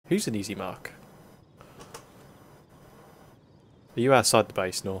Who's an easy mark? Are you outside the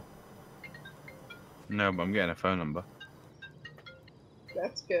base, Nour? No, but I'm getting a phone number.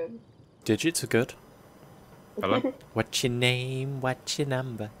 That's good. Digits are good. Hello? What's your name? What's your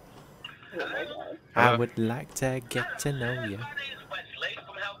number? Oh my god. I Hello? would like to get to know you. My name's Wesley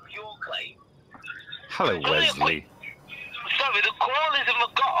from Help Your Claim. Hello, Wesley. Sorry, the call is in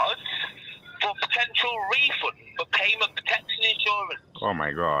regards for potential refund for payment protection insurance. Oh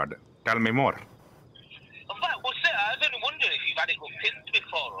my god. Tell me more. Right, well, sir, I was only wondering if you've had it hooked in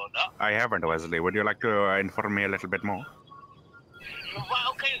before or not. I haven't, Wesley. Would you like to inform me a little bit more? Right,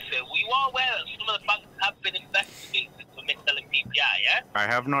 okay, sir. Were you all aware that some of the banks have been investigated for mis-selling PPI, yeah? I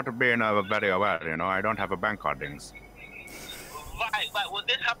have not been very aware, you know. I don't have a bank cardings. Right. Well,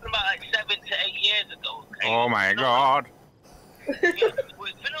 this happened about like 7 to 8 years ago, okay? Oh my god. Yeah, well,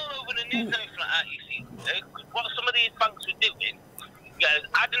 it's been all over the news and everything like that, you see. What some of these banks were doing, yeah,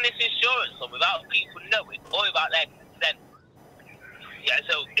 adding this insurance on without people knowing or without their consent. Yeah,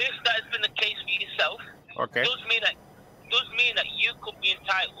 so if that has been the case for yourself, Okay. does mean that you could be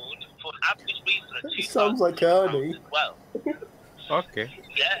entitled for an average refund of £2,000 Sounds like Ernie. as well. Okay.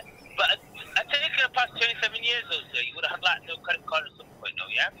 Yeah, but I take it in the past 27 years or so, you would have had like no credit card at some point, no,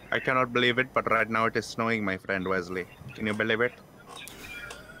 yeah? I cannot believe it, but right now it is snowing, my friend Wesley. Can you believe it?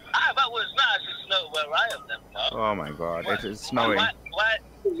 Ah, that was nice to snow where I am then, pal. Oh my god, it is snowing. Why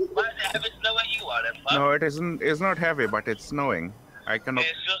is it heavy snow where you are then, pal? No, it isn't. It's not heavy, but it's snowing. I cannot.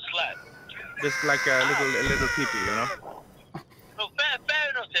 It's just like a little pee-pee, you know. no, fair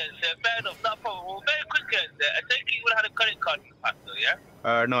enough then, sir. Fair enough, not a problem. Well, very quickly, sir. I think you would have had a credit card in the past, though, yeah?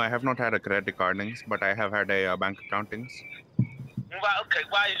 No, I have not had a credit cardings, but I have had a bank accountings. Right, okay.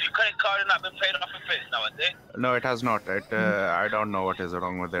 Why is your credit card not been paid off in face nowadays? No, it has not. I don't know what is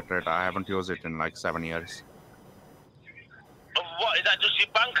wrong with it. I haven't used it in like 7 years. What is that? Just your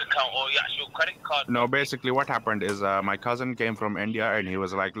bank account or your actual credit card? No, basically what happened is my cousin came from India and he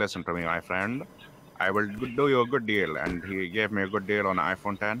was like, listen to me, my friend. I will do you a good deal. And he gave me a good deal on an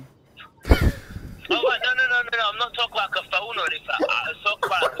iPhone 10. Oh, right, no. I'm not talking like a phone or anything. I'm talking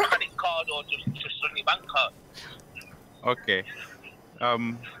about like a credit card or just on your bank card. Okay.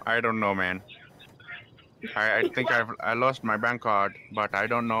 I don't know, man. I think I lost my bank card, but I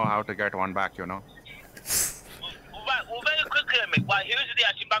don't know how to get one back, you know. Right, well, very quickly, mate. Why, who's the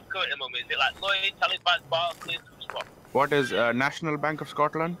actual banker at the moment? Is it like Lloyd, Taliban, Barclays, what? What is National Bank of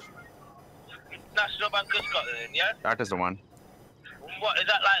Scotland? National Bank of Scotland, yeah? That is the one. What, is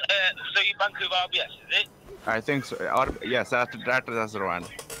that like, so you bank with RBS, is it? I think so. Yes, that's the one.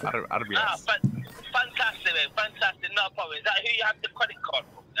 RBS. Ah, fantastic, mate, fantastic, no problem. Is that who you have the credit card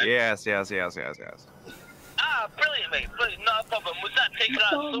from? Then? Yes. Ah, brilliant, mate, brilliant, not a problem. Was that taken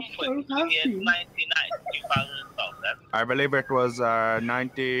out at some point in the years 1990, 2012 then? I believe it was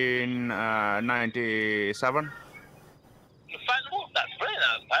 1997. That's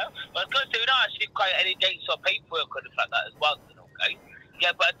brilliant, pal. Well, good to not actually quite any dates or paperwork or anything like that as well, then, okay?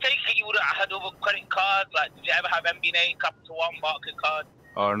 Yeah, but I take it you would have had other credit cards, like, did you ever have MBNA, Capital One, Barclays card?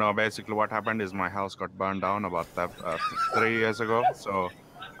 Oh no, basically what happened is my house got burned down about 3 years ago, so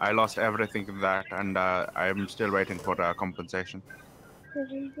I lost everything in that, and I'm still waiting for compensation.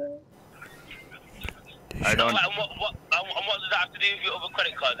 I don't. And what does that have to do with your other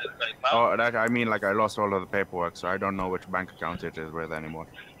credit cards, then, pal? Oh, that I mean, like I lost all of the paperwork, so I don't know which bank account it is with anymore.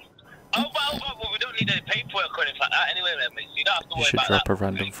 Oh, well, we don't need any paperwork or anything like that anyway, then, mate, so you don't have to You worry should about drop that. a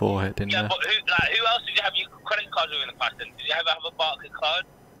random forehead in Yeah, there. but who else did you have your credit cards with in the past, then? Did you ever have a Barclays card?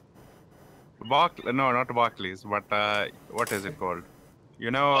 No, not Barclays, but what is it called?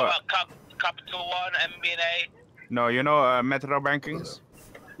 You know. What about Capital One, MBNA? No, you know Metro Bankings.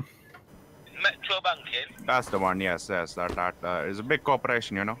 Metro Banking? That's the one. Yes. That is a big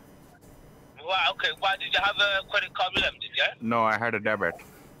corporation, you know. Right, okay. Why did you have a credit card with them, did you? No, I had a debit.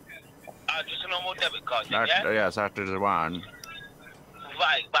 Just a normal debit card, did That, you? yes, that is the one.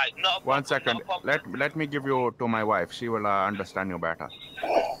 Right, not a One problem, second. not a problem. Let me give you to my wife. She will understand you better.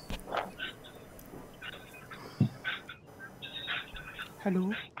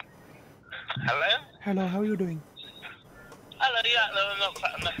 Hello. Hello? Hello, how are you doing? Hello, yeah, no, not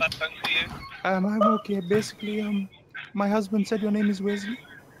bad, thanks for you. I'm okay. Basically, my husband said your name is Wesley.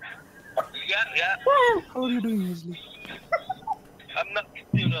 Yeah. How are you doing, Wesley? I'm not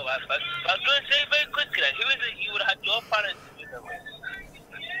doing all that, but I was going to say very quickly, who is it you would have had your parents with them with?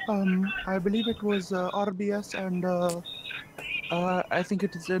 I believe it was RBS and I think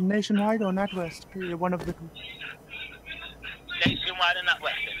it is Nationwide or NatWest, one of the two. Nationwide and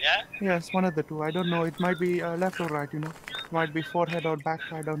NatWestern, yeah? Yes, one of the two. I don't know. It might be left or right, you know. It might be forehead or back.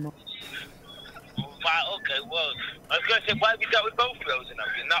 I don't know. Right, okay. Well, I was going to say, why have you dealt with both of those enough?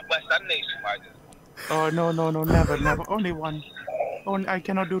 You're not West and Nationwide. Oh, no, never. Only one. I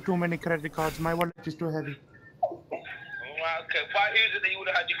cannot do too many credit cards. My wallet is too heavy. Right, okay. Why is it that you would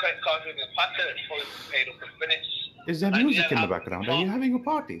have had your credit card with the pattern before you paid up and finished? Is there music in the background? Are you having a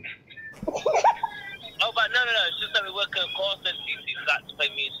party? Oh, but no. It's just that we work at a call center, so that's pay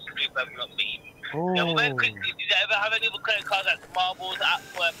me to keep everything up beat. Oh. Yeah, well, very quick, did you ever have any other credit cards like Marbles,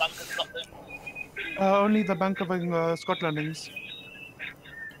 Apple, Bank of Scotland? Only the Bank of Scotland is.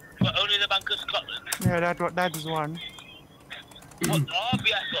 But only the Bank of Scotland? Yeah, that is one. What,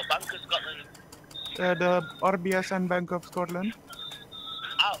 RBS or Bank of Scotland? The RBS and Bank of Scotland.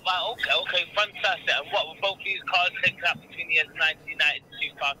 Oh, right, okay, fantastic. And what were both these cards taken out between the years 1990 to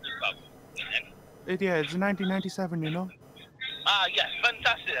 2012? Yeah, it's 1997, you know. Ah, yes,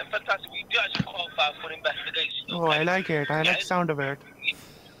 fantastic. We do actually qualify for an investigation. Oh, I like it. I like the sound of it.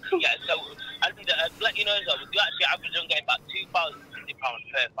 Yeah, so, and let you know, though, we do actually average on getting about £2,050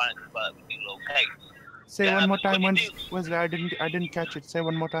 per finance, but we do okay. Say one more time, Wesley. I didn't catch it. Say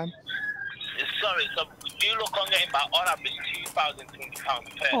one more time. Sorry, so we do look on getting about on average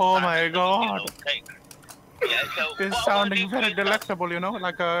 £2,020 per. Oh my God! Okay. Yeah, so It's sounding very delectable, you know,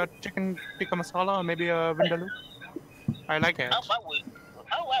 like a chicken tikka masala or maybe a vindaloo. I like it. Oh,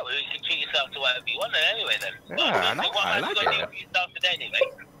 well, you can treat yourself to whatever you want anyway then. Yeah, I like it. For yourself today anyway.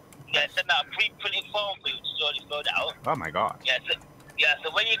 Yeah, send out a pre-printed form for you to already filled out. Oh my God. Yeah,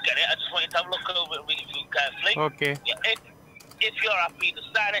 so when you get it, I just want you to have a look over it and read it through carefully. Okay. Yeah, if you're happy to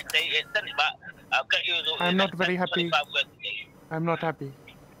sign it, send it back. I'll get you the I'm not very happy. I'm not happy.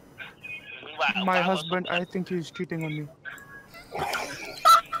 Right, My husband, I think he's cheating on me. Well,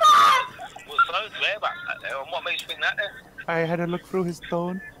 sorry to hear about that. What makes you think that then? I had a look through his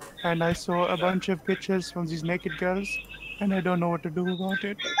phone and I saw a bunch of pictures from these naked girls and I don't know what to do about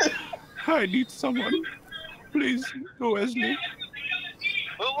it. I need someone. Please, Wesley.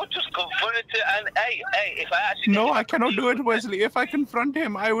 Well, we'll just confront it and hey, if I actually... No, I cannot do it, Wesley. If I confront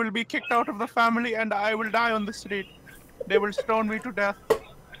him, I will be kicked out of the family and I will die on the street. They will stone me to death. Well,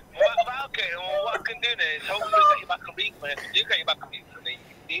 okay, well, what I can do then is hopefully get you back a refund. If you do get you back a refund, then you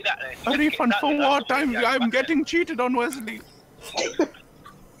can do that then. A refund for what? I'm getting cheated on, Wesley.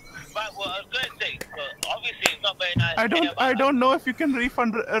 Right, well, I was going to say, obviously it's not very nice. I don't know if you can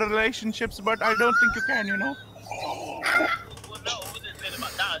refund relationships, but I don't think you can, you know. Well, no, I wasn't saying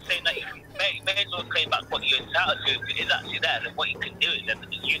about that. I'm saying that you may as well claim back what you're entitled to if it is actually there. Then what you can do is then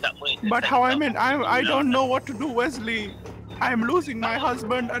use that money. But how I don't know what to do, Wesley. I'm losing my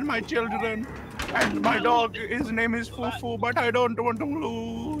husband and my children. And my dog, his name is Fufu, but I don't want to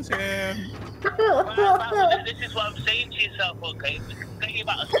lose him. Well, this is what I'm saying to yourself, okay? Get you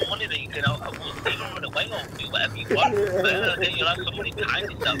back some money that you can even run away or do whatever you want. But you'll have some money behind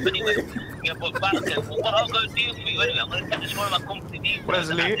yourself anyway. Yeah, but back then, what I'm going to do for you anyway, I'm going to take this one of my company details.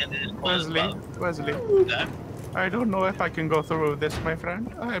 Wesley. Yeah? I don't know if I can go through this, my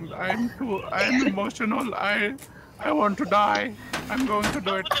friend. I'm emotional. I want to die. I'm going to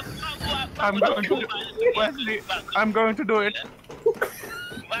do it. I'm going to Wesley. I'm going to do it.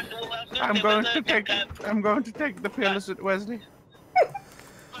 I'm going to take the pills, Wesley.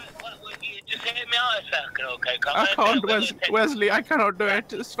 Just hear me out a second, okay? I can't, Wesley. I cannot do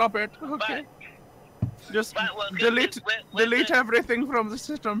it. Stop it. Okay. Just delete everything from the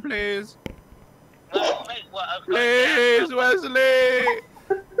system, please. Please, Wesley.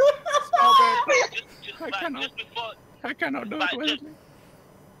 Stop it. I cannot do it, Wesley.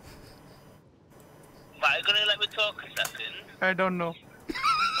 Right, are you gonna let me talk a second? I don't know.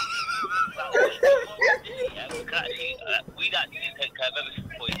 We'd actually take care of everything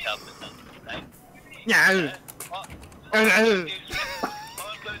for yourself, okay? Yeah. All I'm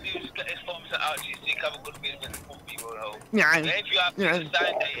going to do is get this form sent out to you so you can have a good meeting with the company you will. Yeah. If you have to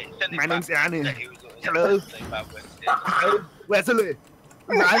sign it, send it My name's back. Annie. Hello. Wesley.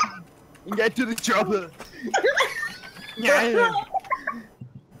 Get to the chopper. Yeah.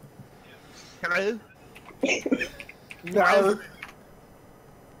 Hello. No.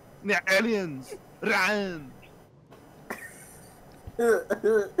 They're aliens. Run.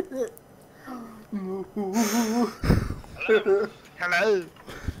 Hello.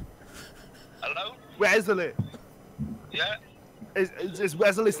 Hello? Wesley. Yeah? It's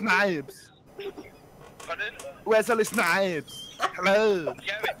Wesley Snipes. Pardon? Wesley Snipes. Hello.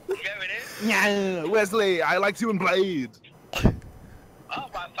 Yeah, it is. Yeah, Wesley, I like you in Blade. Oh,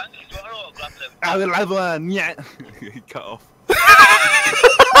 my thank you. Do you want an autograph then? I will have one, yeah. He cut off.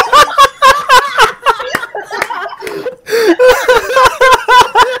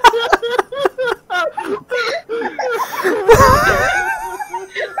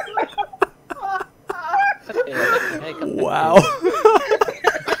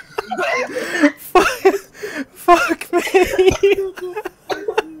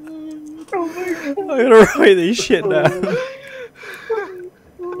 write this shit down.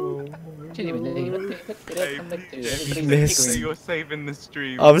 So you're saving the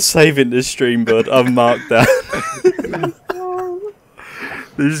stream. I'm saving this stream, bud. I've marked that.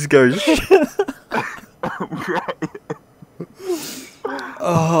 This goes.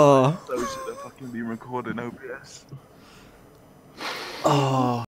 Oh. So should have fucking been recording OBS.